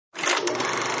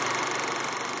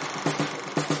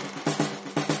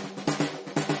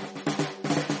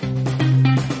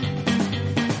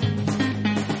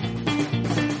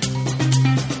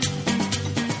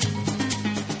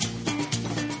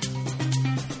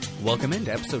Welcome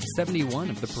into episode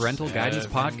 71 of the Parental Guidance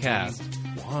Podcast.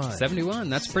 71,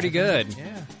 that's pretty good.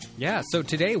 Yeah, so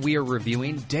today we are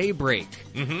reviewing Daybreak,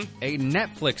 a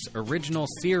Netflix original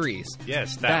series.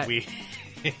 Yes, that we're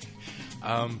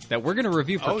going to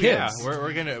review for kids.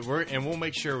 Yeah, and we'll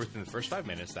make sure within the first 5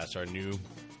 minutes, that's our new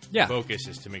focus,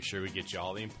 is to make sure we get you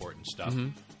all the important stuff.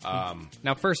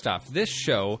 Now, first off, this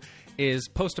show is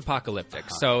post-apocalyptic.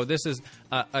 So this is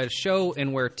a show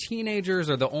in where teenagers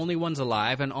are the only ones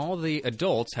alive, and all the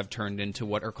adults have turned into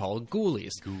what are called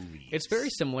ghoulies. It's very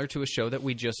similar to a show that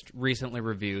we just recently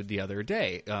reviewed the other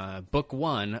day. Book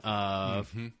one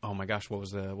of oh my gosh, what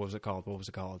was it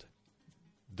called?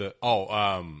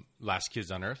 Last Kids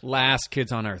on Earth. Last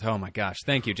Kids on Earth. Oh my gosh,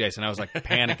 thank you, Jason. I was like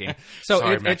panicking. So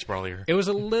sorry, Max Brawler. It was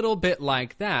a little bit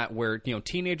like that, where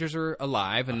teenagers are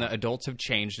alive and the adults have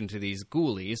changed into these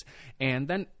ghoulies, and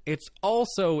then it's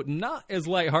also not as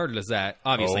lighthearted as that.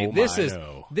 Obviously, this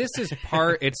is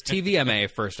part. It's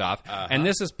TVMA first off, and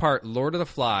this is part Lord of the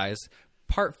Flies,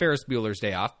 part Ferris Bueller's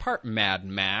Day Off, part Mad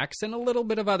Max, and a little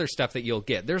bit of other stuff that you'll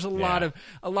get. There's a lot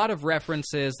of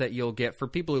references that you'll get for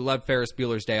people who love Ferris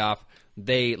Bueller's Day Off.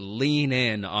 They lean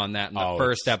in on that in the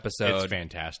first episode. It's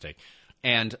fantastic.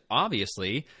 And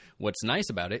obviously, what's nice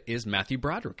about it is Matthew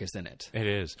Broderick is in it. It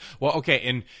is. Well,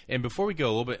 okay, and before we go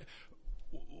a little bit,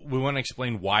 we want to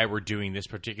explain why we're doing this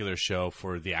particular show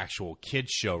for the actual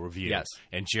kids show review. Yes.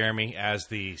 And Jeremy, as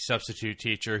the substitute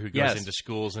teacher who goes into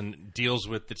schools and deals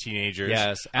with the teenagers.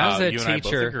 Yes. As a you teacher, and I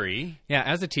both agree. Yeah,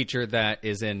 as a teacher that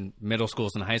is in middle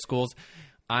schools and high schools,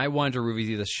 I wanted to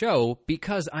review the show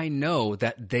because I know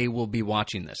that they will be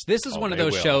watching this. This is one of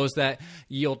those shows that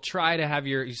you'll try to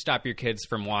you stop your kids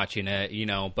from watching it,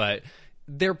 but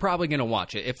they're probably going to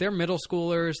watch it. If they're middle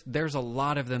schoolers, there's a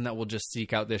lot of them that will just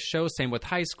seek out this show. Same with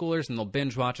high schoolers, and they'll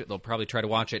binge watch it. They'll probably try to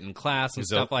watch it in class and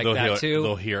stuff like that, too.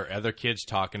 They'll hear other kids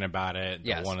talking about it.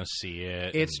 They'll want to see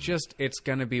it. It's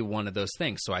going to be one of those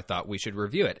things, so I thought we should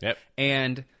review it. Yep.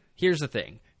 And here's the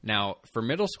thing. Now, for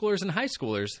middle schoolers and high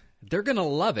schoolers, they're going to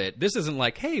love it. This isn't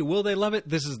like, hey, will they love it?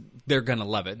 They're going to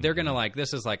love it. They're going to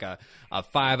this is like a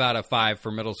 5 out of 5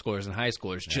 for middle schoolers and high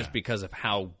schoolers just because of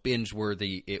how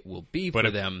binge-worthy it will be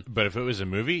for them. But if it was a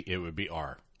movie, it would be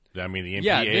R. I mean, the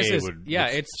MPAA would be R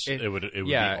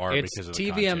because of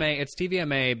the content. It's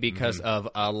TVMA because of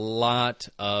a lot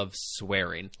of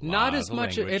swearing. Not as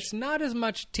much. It's not as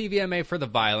much TVMA for the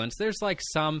violence. There's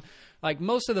some.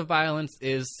 Most of the violence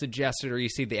is suggested, or you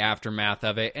see the aftermath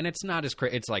of it, and it's not as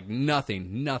crazy. It's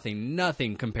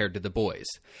nothing compared to The Boys.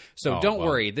 So don't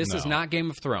worry. This is not Game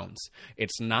of Thrones.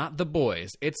 It's not The Boys.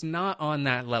 It's not on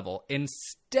that level.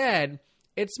 Instead,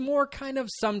 it's more kind of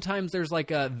sometimes there's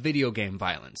a video game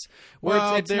violence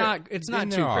where it's not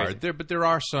too crazy. But there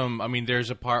are some. I mean, there's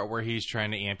a part where he's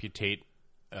trying to amputate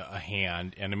a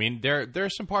hand, and I mean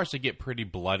there's some parts that get pretty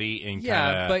bloody and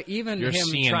but even you're him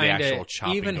seeing trying the actual to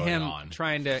chopping going on.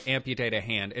 Trying to amputate a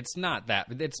hand, it's not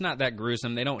that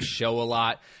gruesome. They don't show a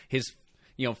lot. His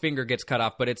finger gets cut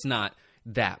off, but it's not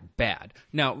that bad.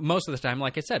 Now, most of the time,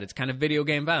 like I said, it's kind of video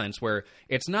game violence where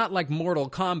it's not like Mortal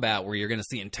Kombat where you're going to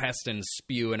see intestines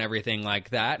spew and everything like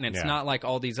that, and it's not like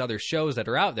all these other shows that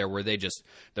are out there where they're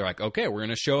like, okay, we're going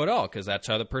to show it all because that's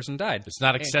how the person died. It's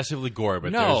not excessively gory,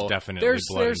 but there's definitely blood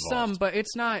involved. There's some, but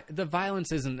it's not. The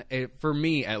violence isn't, for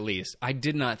me at least. I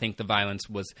did not think the violence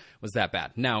was that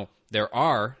bad. Now, there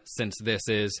are, since this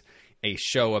is a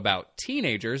show about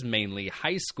teenagers, mainly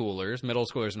high schoolers, middle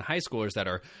schoolers and high schoolers that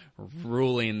are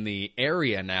ruling the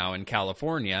area now in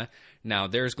California. Now,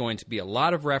 there's going to be a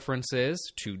lot of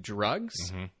references to drugs,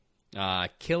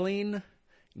 killing,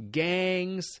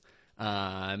 gangs,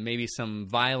 maybe some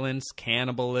violence,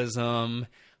 cannibalism,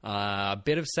 a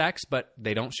bit of sex, but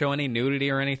they don't show any nudity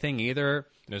or anything either.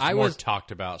 It's more talked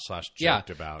about /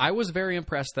 joked about. I was very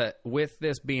impressed that with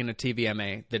this being a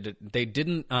TVMA,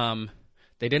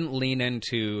 they didn't lean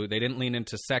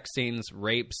into sex scenes,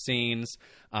 rape scenes,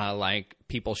 like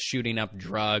people shooting up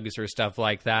drugs or stuff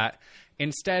like that.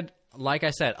 Instead, like I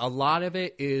said, a lot of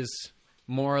it is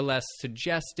more or less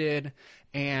suggested,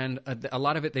 and a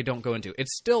lot of it they don't go into.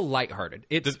 It's still lighthearted.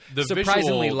 It's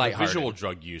surprisingly lighthearted. The visual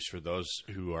drug use for those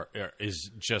who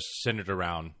is just centered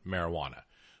around marijuana.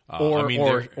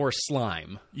 Or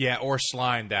slime. Yeah, or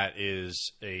slime that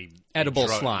is edible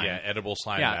slime. Yeah, edible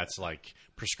slime that's like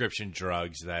prescription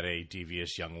drugs that a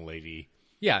devious young lady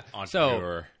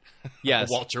entrepreneur,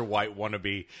 Walter White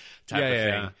wannabe type of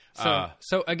thing.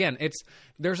 So again,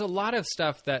 there's a lot of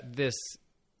stuff that this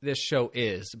show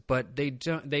is, but they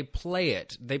play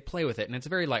with it, and it's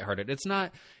very lighthearted. It's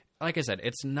not, like I said,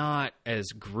 it's not as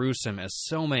gruesome as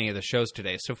so many of the shows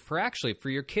today. So for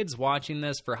your kids watching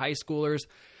this, for high schoolers,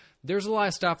 there's a lot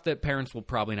of stuff that parents will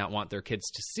probably not want their kids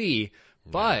to see,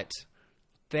 but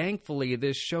thankfully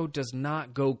this show does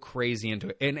not go crazy into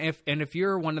it. And if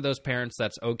you're one of those parents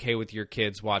that's okay with your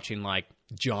kids watching like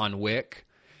John Wick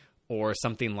or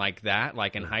something like that,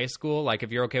 like in high school, like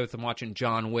if you're okay with them watching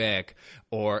John Wick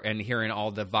and hearing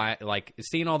all the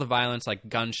seeing all the violence, like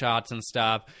gunshots and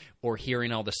stuff, or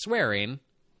hearing all the swearing,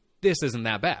 this isn't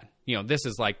that bad. This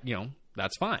is like,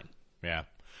 that's fine. Yeah.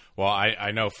 Well,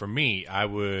 I know for me, I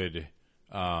would,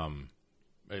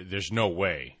 there's no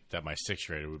way that my 6th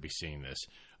grader would be seeing this.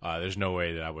 There's no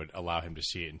way that I would allow him to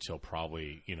see it until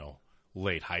probably,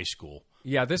 late high school.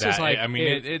 Yeah, this is like... I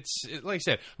mean, it's like I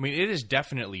said, I mean, it is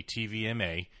definitely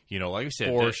TVMA. Like I said...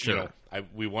 For sure.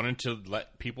 We wanted to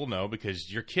let people know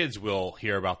because your kids will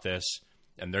hear about this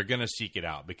and they're going to seek it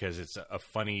out because it's a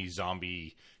funny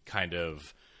zombie kind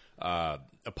of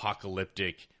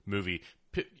apocalyptic movie.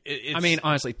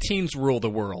 Honestly, teens rule the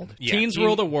world. Yeah, teens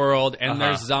rule the world, and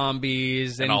there's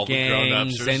zombies and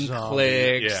gangs and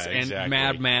cliques and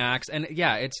Mad Max. And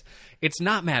it's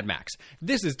not Mad Max.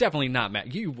 This is definitely not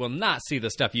Mad. You will not see the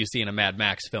stuff you see in a Mad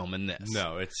Max film in this.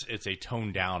 No, it's a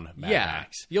toned down Mad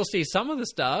Max. You'll see some of the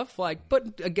stuff,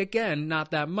 but again,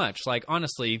 not that much. Like,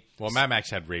 honestly... Well, Mad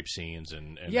Max had rape scenes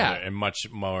and much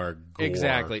more gore.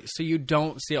 Exactly. So you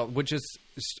don't see... Which is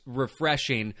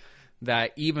refreshing...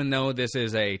 that even though this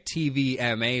is a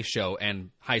TVMA show and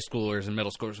high schoolers and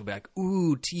middle schoolers will be like,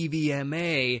 ooh,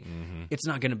 TVMA, it's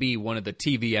not going to be one of the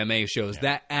TVMA shows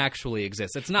that actually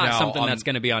exists. It's not something that's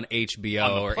going to be on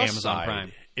HBO or Amazon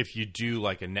Prime. If you do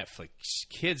like a Netflix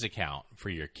Kids account for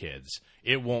your kids,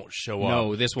 it won't show up.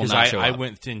 No, this will not show up. I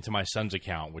went into my son's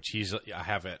account, which I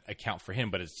have an account for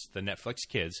him, but it's the Netflix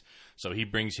Kids. So he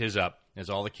brings his up. It's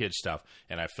all the kids stuff.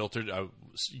 And I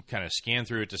kind of scanned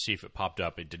through it to see if it popped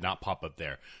up. It did not pop up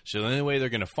there. So the only way they're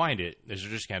going to find it is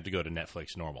they're just going to have to go to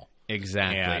Netflix normal.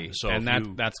 Exactly.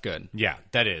 That's good. Yeah,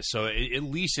 that is. So at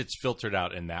least it's filtered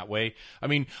out in that way. I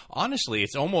mean, honestly,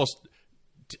 it's almost,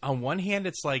 on one hand,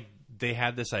 it's like they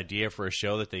had this idea for a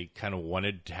show that they kind of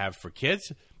wanted to have for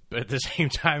kids. But at the same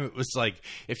time, it was like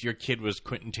if your kid was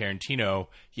Quentin Tarantino,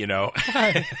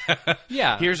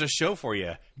 here's a show for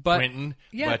you, Quentin.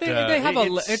 Yeah, they have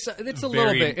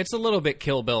it's a little bit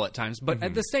Kill Bill at times, but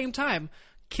at the same time,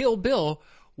 Kill Bill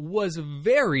was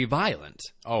very violent.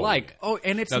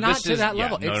 And it's not to that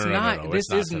level. This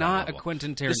is not a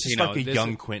Quentin Tarantino. This is like a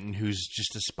young Quentin who's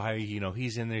just a spy.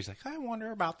 He's in there. He's like, I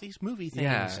wonder about these movie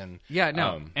things.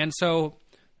 And so.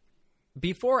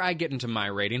 Before I get into my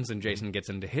ratings and Jason gets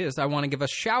into his, I want to give a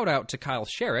shout out to Kyle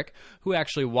Sherrick, who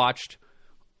actually watched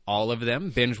all of them,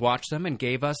 binge watched them, and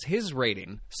gave us his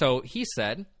rating. So he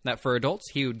said that for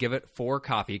adults, he would give it 4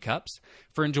 coffee cups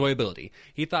for enjoyability.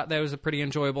 He thought that was a pretty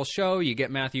enjoyable show. You get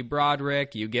Matthew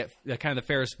Broderick, you get kind of the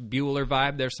Ferris Bueller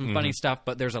vibe. There's some funny stuff,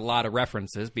 but there's a lot of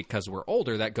references because we're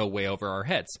older that go way over our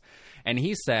heads. And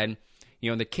he said,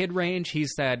 the kid range, he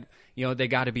said... they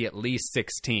got to be at least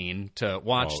 16 to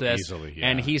watch this. Easily, yeah.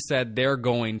 And he said they're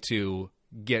going to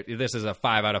get, this is a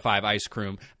 5 out of 5 ice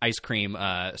cream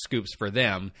scoops for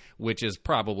them, which is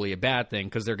probably a bad thing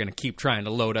because they're going to keep trying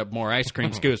to load up more ice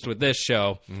cream scoops with this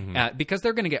show because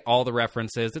they're going to get all the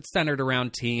references. It's centered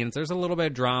around teens. There's a little bit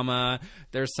of drama.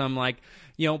 There's some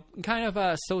kind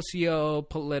of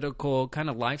socio-political kind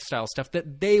of lifestyle stuff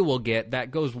that they will get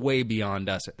that goes way beyond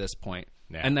us at this point.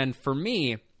 Yeah. And then for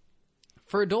me,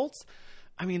 for adults,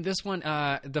 I mean, this one,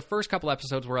 the first couple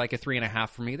episodes were like a 3.5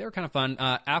 for me. They were kind of fun.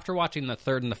 After watching the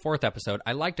 3rd and the 4th episode,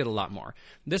 I liked it a lot more.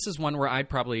 This is one where I'd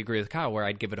probably agree with Kyle, where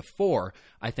I'd give it a 4.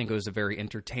 I think it was a very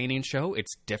entertaining show.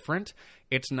 It's different.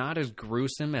 It's not as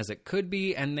gruesome as it could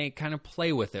be, and they kind of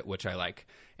play with it, which I like.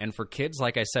 And for kids,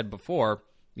 like I said before,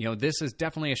 this is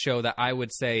definitely a show that I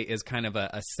would say is kind of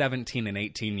a 17 and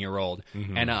 18-year-old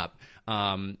and up.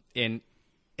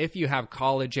 If you have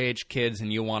college-age kids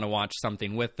and you want to watch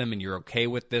something with them and you're okay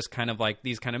with this kind of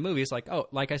these kind of movies,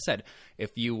 like I said,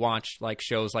 if you watch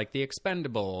shows like The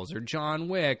Expendables or John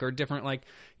Wick or different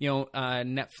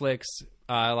Netflix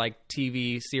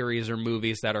TV series or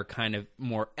movies that are kind of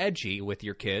more edgy with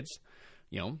your kids,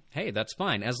 hey, that's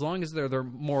fine as long as they're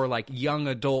more like young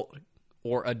adult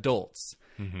or adults.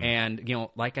 And,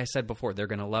 like I said before, they're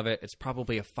going to love it. It's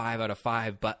probably a 5 out of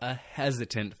 5, but a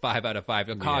hesitant 5 out of 5,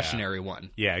 a cautionary one.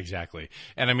 Yeah, exactly.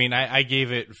 And I mean, I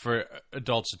gave it, for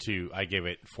adults too, I gave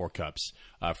it 4 cups.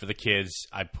 For the kids,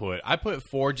 I put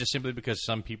 4 just simply because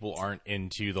some people aren't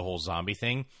into the whole zombie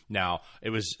thing. Now,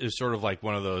 it was sort of like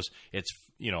one of those, it's,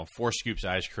 4 scoops of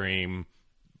ice cream,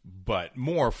 but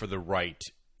more for the right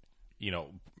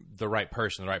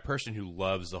person who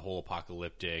loves the whole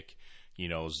apocalyptic,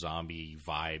 zombie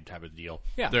vibe type of deal.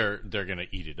 Yeah. They're going to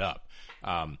eat it up.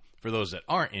 for those that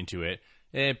aren't into it,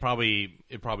 it probably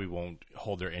won't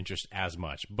hold their interest as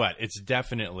much. But it's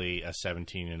definitely a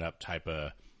 17 and up type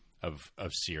of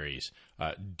series.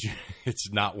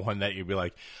 It's not one that you'd be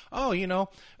like, oh,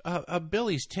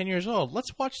 Billy's 10 years old.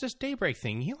 Let's watch this Daybreak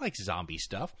thing. He likes zombie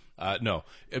stuff. No.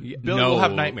 Billy will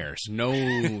have nightmares. No.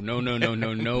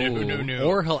 No.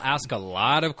 Or he'll ask a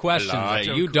lot of questions that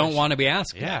you don't want to be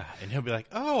asking. Yeah, and he'll be like,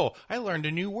 oh, I learned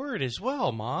a new word as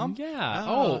well, Mom. Yeah.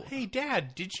 Oh, hey,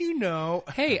 Dad, did you know?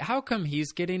 Hey, how come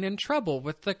he's getting in trouble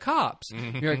with the cops?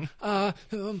 You're like,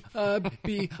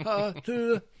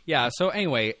 Yeah, so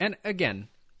anyway, and again,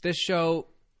 this show,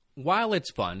 while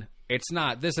it's fun,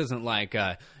 this isn't like,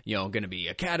 going to be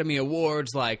Academy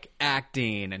Awards like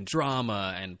acting and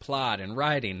drama and plot and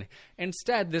writing.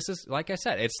 Instead, this is, like I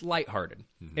said, it's lighthearted.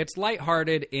 Mm-hmm. It's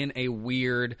lighthearted in a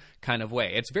weird kind of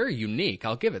way. It's very unique.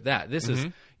 I'll give it that. This is,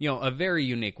 a very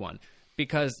unique one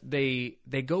because they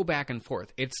go back and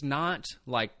forth. It's not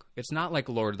like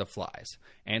Lord of the Flies,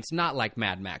 and it's not like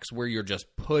Mad Max where you're just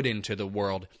put into the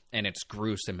world and it's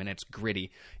gruesome and it's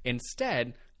gritty.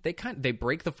 Instead, they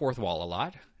break the fourth wall a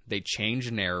lot. They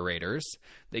change narrators.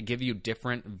 They give you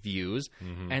different views,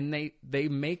 and they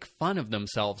make fun of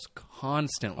themselves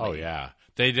constantly. Oh yeah,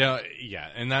 they do. Yeah,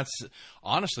 and that's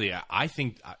honestly, I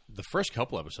think the first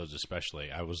couple episodes,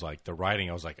 especially, I was like the writing.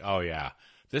 I was like, oh yeah.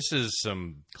 This is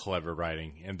some clever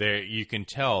writing, and you can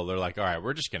tell they're like, all right,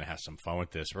 we're just gonna have some fun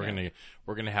with this.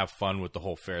 We're gonna have fun with the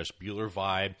whole Ferris Bueller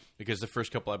vibe, because the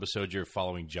first couple episodes you're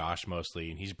following Josh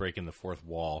mostly, and he's breaking the fourth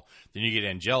wall. Then you get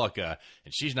Angelica,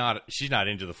 and she's not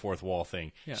into the fourth wall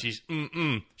thing. Yeah. She's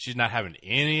not having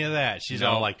any of that. She's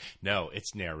all like, no,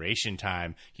 it's narration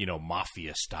time,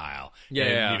 mafia style.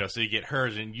 Yeah, and, so you get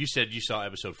hers, and you said you saw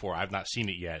episode 4. I've not seen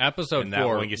it yet. Episode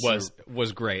 4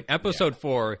 was great. Episode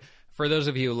 4. For those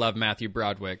of you who love Matthew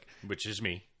Broderick, which is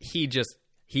me, he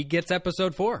gets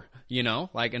episode 4,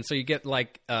 and so you get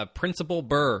Principal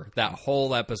Burr that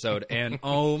whole episode, and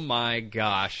oh my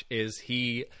gosh, is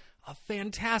he a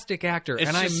fantastic actor? It's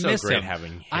and I just miss so great him.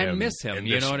 Having him. I miss him.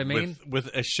 You know what I mean? With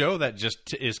a show that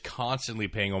just is constantly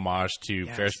paying homage to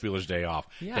Ferris Bueller's Day Off,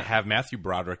 to have Matthew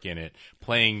Broderick in it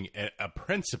playing a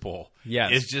principal,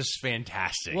 is just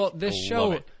fantastic. Well, this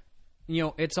show,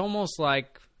 it's almost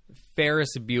like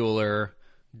Ferris Bueller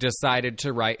decided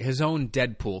to write his own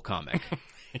Deadpool comic.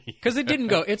 Because it didn't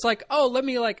go. It's like, oh,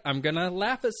 I'm going to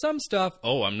laugh at some stuff.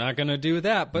 Oh, I'm not going to do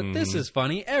that. But this is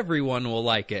funny. Everyone will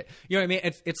like it. You know what I mean?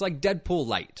 It's like Deadpool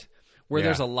Light, where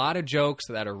there's a lot of jokes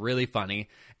that are really funny.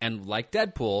 And like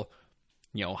Deadpool,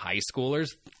 high schoolers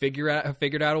have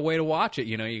figured out a way to watch it.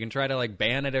 You can try to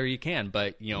ban it or you can.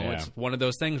 But, it's one of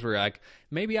those things where you're like,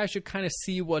 maybe I should kind of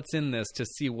see what's in this to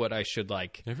see what I should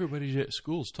like. Everybody at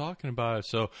school's talking about it.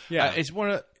 So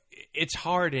it's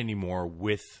hard anymore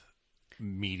with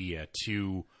media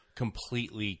to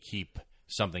completely keep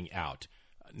something out.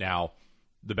 Now,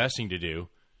 the best thing to do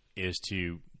is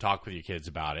to talk with your kids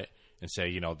about it and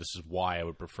say, this is why I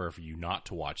would prefer for you not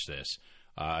to watch this.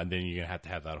 And then you're going to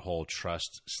have that whole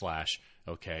trust /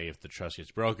 okay, if the trust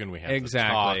gets broken, we have to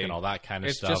talk and all that kind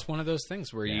of stuff. It's just one of those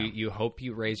things where you hope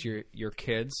you raise your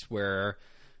kids where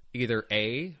either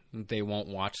A, they won't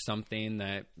watch something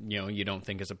that, you don't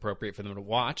think is appropriate for them to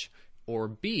watch, or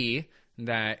B,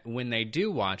 that when they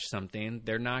do watch something,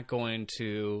 they're not going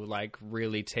to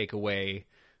really take away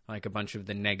a bunch of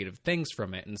the negative things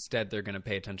from it. Instead, they're going to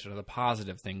pay attention to the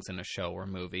positive things in a show or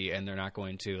movie, and they're not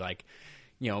going to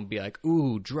be like,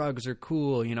 ooh, drugs are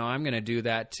cool. I'm going to do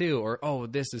that too. Or, oh,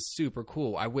 this is super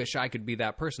cool. I wish I could be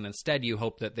that person. Instead, you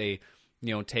hope that they,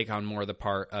 take on more of the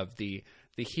part of the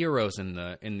heroes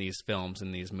in these films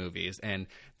and these movies, and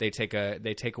they take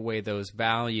away those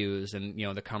values and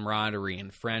the camaraderie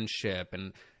and friendship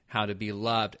and how to be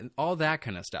loved and all that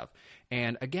kind of stuff.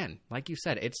 And again, like you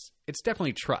said, it's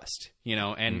definitely trust,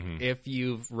 and if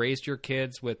you've raised your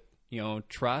kids with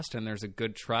trust and there's a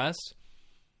good trust,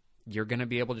 you're going to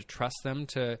be able to trust them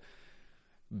to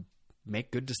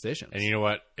make good decisions. And you know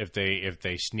what? If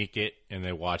they sneak it and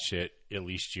they watch it, at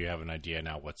least you have an idea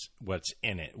now what's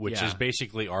in it, which is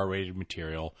basically R-rated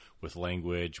material with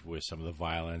language, with some of the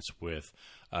violence, with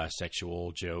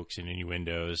sexual jokes and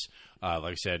innuendos. Like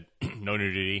I said, no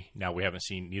nudity. Now, we haven't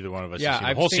seen, neither one of us has seen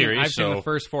the whole series. I've seen the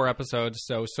first 4 episodes,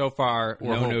 so far,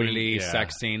 no nudity,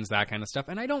 sex scenes, that kind of stuff.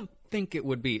 And I don't think it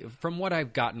would be, from what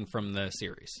I've gotten from the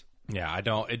series. Yeah, I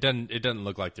don't. It doesn't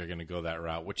look like they're going to go that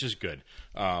route, which is good.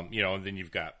 And then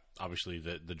you've got obviously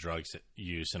the drugs that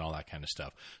use and all that kind of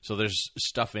stuff. So there's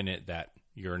stuff in it that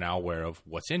you're now aware of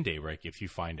what's in Daybreak. If you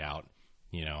find out,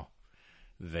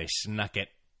 they snuck it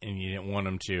and you didn't want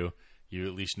them to, you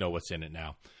at least know what's in it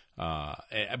now.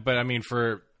 But I mean,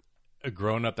 for a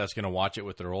grown-up that's going to watch it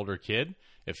with their older kid,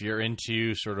 if you're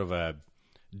into sort of a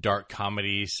dark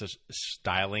comedy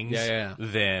stylings,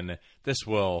 then this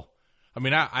will... I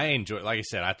mean, I enjoy it. Like I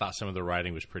said, I thought some of the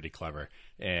writing was pretty clever.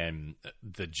 And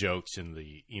the jokes and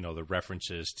the, you know, the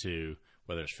references to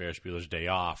whether it's Ferris Bueller's Day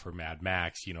Off or Mad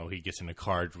Max, you know, he gets in a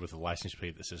car with a license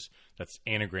plate that's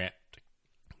anagram,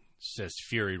 says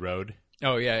Fury Road.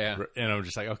 Oh, yeah. And I'm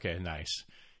just like, okay, nice.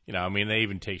 You know, I mean, they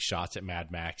even take shots at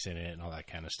Mad Max in it and all that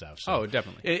kind of stuff. So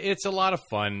definitely. It's a lot of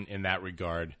fun in that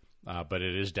regard, but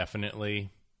it is definitely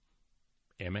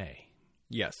MA.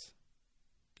 Yes.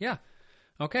 Yeah.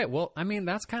 Okay, well, I mean,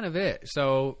 that's kind of it.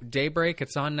 So, Daybreak,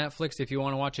 it's on Netflix if you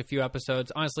want to watch a few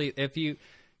episodes. Honestly, if you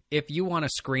want to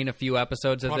screen a few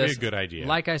episodes of probably this... a good idea.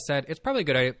 Like I said, it's probably a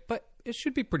good idea, but it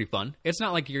should be pretty fun. It's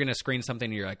not like you're going to screen something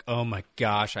and you're like, oh my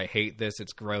gosh, I hate this,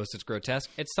 it's gross, it's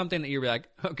grotesque. It's something that you're like,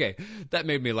 okay, that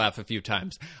made me laugh a few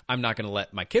times. I'm not going to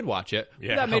let my kid watch it,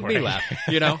 but that made me laugh,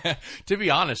 you know? To be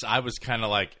honest, I was kind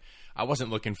of like... I wasn't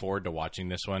looking forward to watching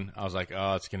this one. I was like,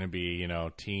 oh, it's going to be, you know,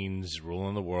 teens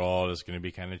ruling the world. It's going to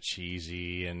be kind of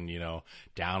cheesy and, you know,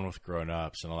 down with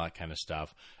grown-ups and all that kind of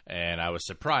stuff. And I was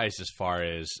surprised as far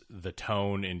as the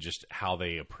tone and just how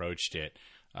they approached it,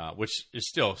 which is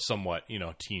still somewhat, you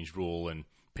know, teens rule and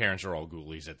parents are all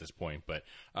ghoulies at this point. But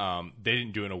they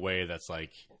didn't do it in a way that's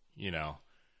like, you know...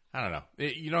 I don't know.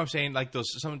 You know what I'm saying? Like those.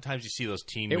 Sometimes you see those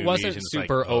teen movies. It wasn't and it's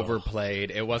super like, overplayed.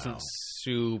 It wasn't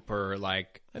super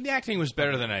like. And the acting was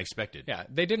better than I expected. Yeah,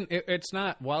 they didn't. It's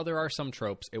not. While there are some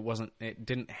tropes, it wasn't. It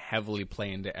didn't heavily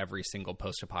play into every single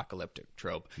post-apocalyptic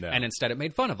trope, and instead it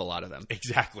made fun of a lot of them.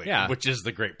 Exactly. Yeah, which is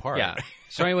the great part. Yeah.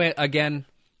 So anyway, again,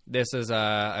 this is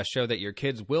a show that your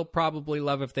kids will probably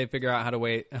love if they figure out how to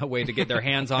a way to get their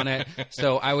hands on it.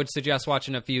 So I would suggest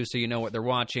watching a few so you know what they're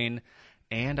watching.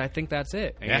 And I think that's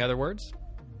it. Any other words?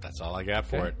 That's all I got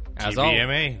for it. As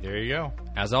TVMA, there you go.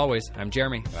 As always, I'm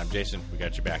Jeremy. And I'm Jason. We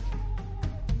got you back.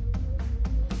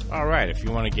 All right. If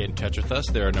you want to get in touch with us,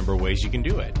 there are a number of ways you can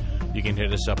do it. You can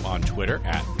hit us up on Twitter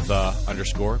at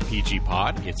 @the_PG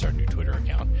Pod. It's our new Twitter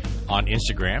account. On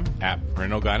Instagram at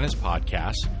Parental Guidance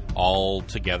Podcast. All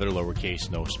together,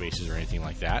 lowercase, no spaces or anything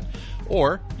like that.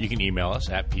 Or you can email us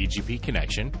at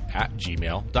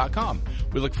pgpconnection@gmail.com.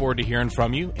 We look forward to hearing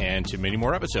from you and to many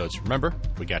more episodes. Remember,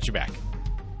 we got you back.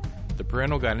 The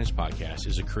Parental Guidance Podcast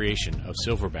is a creation of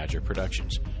Silver Badger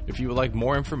Productions. If you would like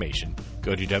more information,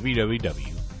 go to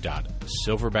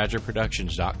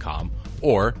www.silverbadgerproductions.com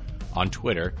or on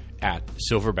Twitter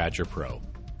 @SilverbadgerPro.